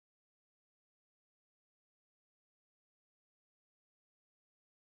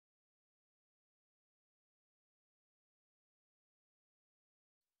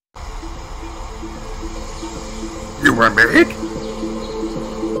were made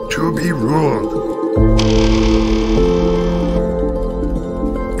to be ruled.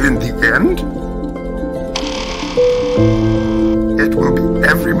 In the end, it will be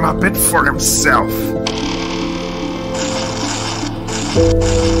every Muppet for himself.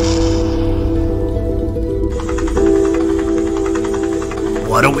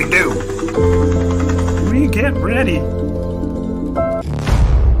 What do we do? We get ready.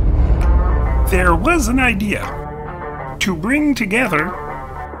 There was an idea to bring together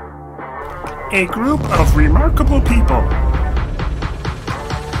a group of remarkable people.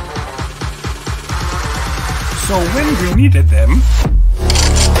 So when we needed them,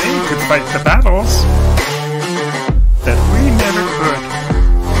 they could fight the battles that we never could.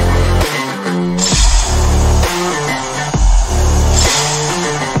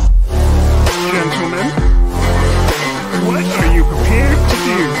 Gentlemen, what are you prepared to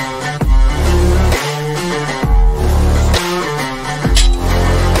do?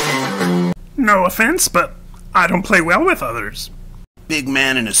 No offense, but I don't play well with others. Big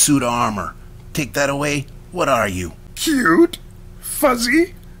man in a suit of armor. Take that away. What are you? Cute,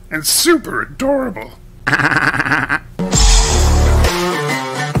 fuzzy, and super adorable.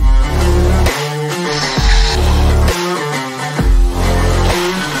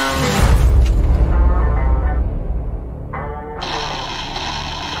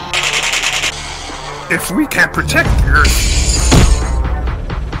 If we can't protect the Earth,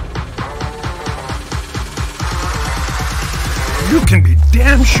 you can be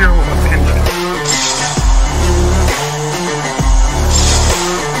damn sure we'll offend you.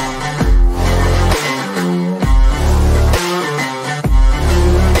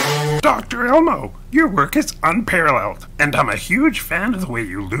 Dr. Elmo, your work is unparalleled, and I'm a huge fan of the way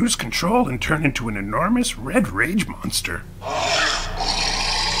you lose control and turn into an enormous red rage monster.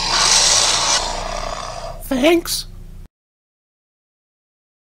 Thanks.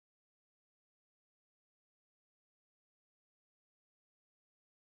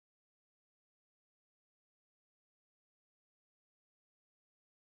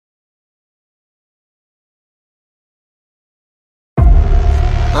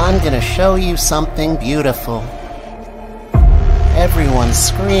 I'm gonna show you something beautiful. Everyone's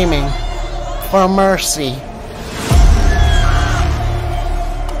screaming for mercy.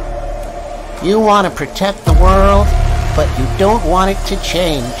 You want to protect the world, but you don't want it to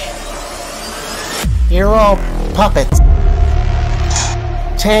change. You're all puppets,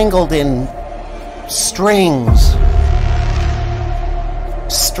 tangled in strings.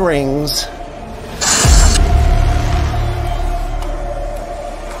 Strings.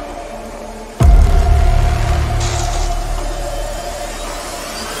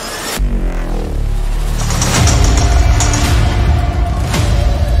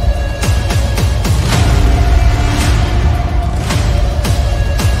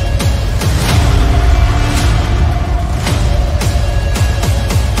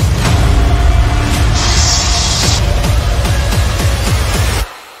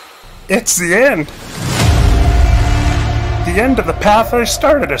 It's the end. The end of the path I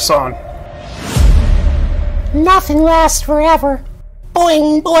started us on. Nothing lasts forever.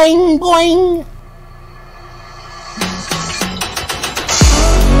 Boing, boing, boing.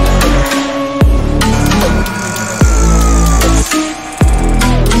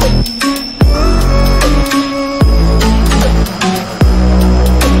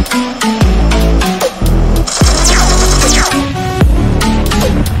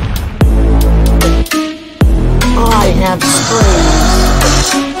 Have strings,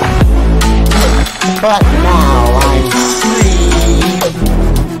 but now I'm free.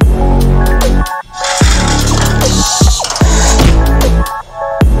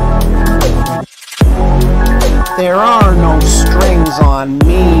 There are no strings on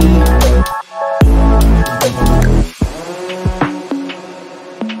me.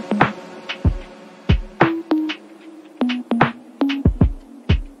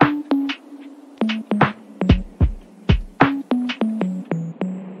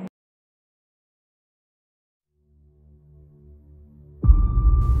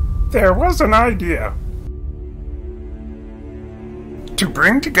 There was an idea to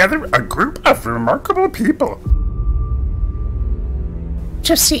bring together a group of remarkable people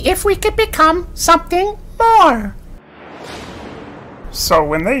To see if we could become something more. so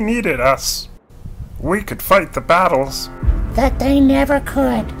when they needed us, we could fight the battles That they never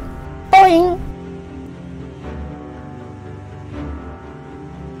could. Boing!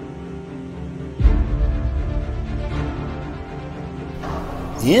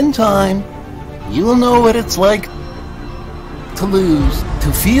 In time, you'll know what it's like to lose,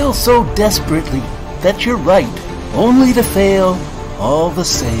 to feel so desperately that you're right, only to fail all the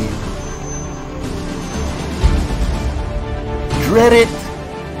same. Dread it,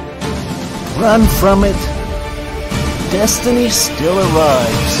 run from it, destiny still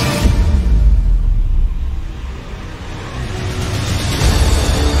arrives.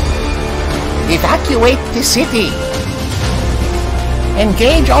 Evacuate the city.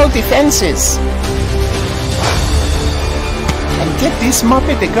 Engage all defenses. And get this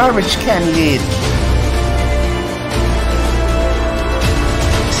Muppet the garbage can lid.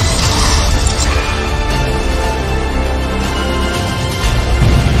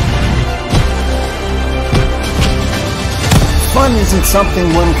 Fun isn't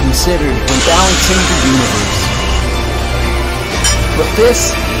something one considered when balancing the universe. But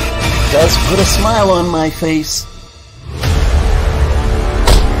this does put a smile on my face.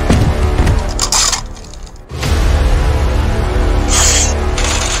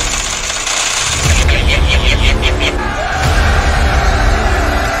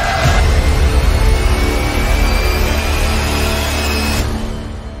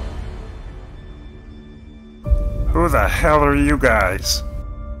 Who the hell are you guys?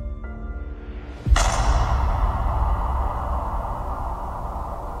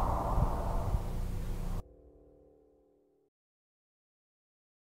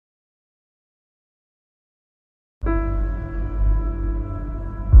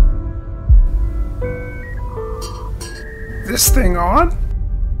 This thing on?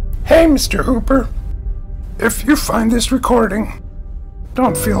 Hey, Mr. Hooper. If you find this recording,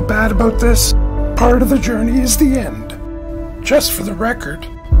 don't feel bad about this. Part of the journey is the end. Just for the record,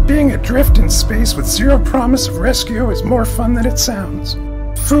 being adrift in space with zero promise of rescue is more fun than it sounds.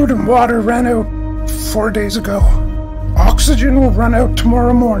 Food and water ran out 4 days ago. Oxygen will run out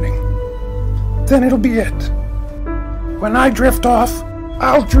tomorrow morning. Then it'll be it. When I drift off,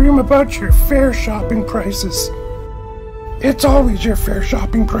 I'll dream about your fair shopping prices. It's always your fair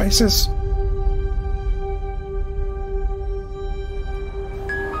shopping prices.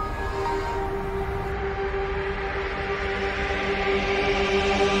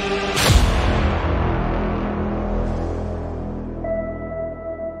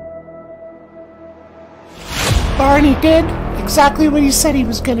 Barney did exactly what he said he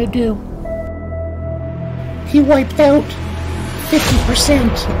was gonna do. He wiped out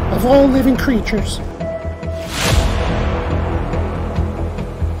 50% of all living creatures.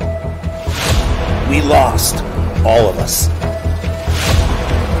 We lost, all of us.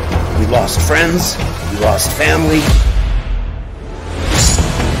 We lost friends, we lost family.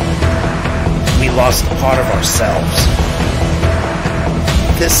 We lost a part of ourselves.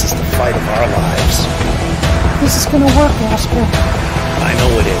 This is the fight of our lives. This is gonna work, Oscar. I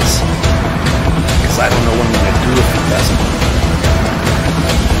know it is. Because I don't know what I'm gonna do if it doesn't.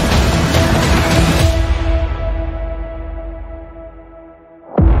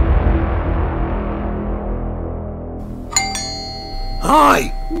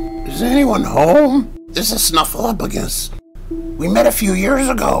 Hi, is anyone home? This is Snuffleupagus. We met a few years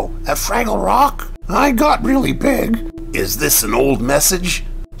ago at Fraggle Rock. I got really big. Is this an old message?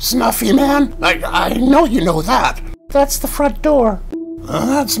 Snuffy man, I know you know that. That's the front door.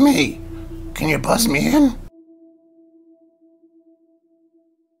 That's me. Can you buzz me in?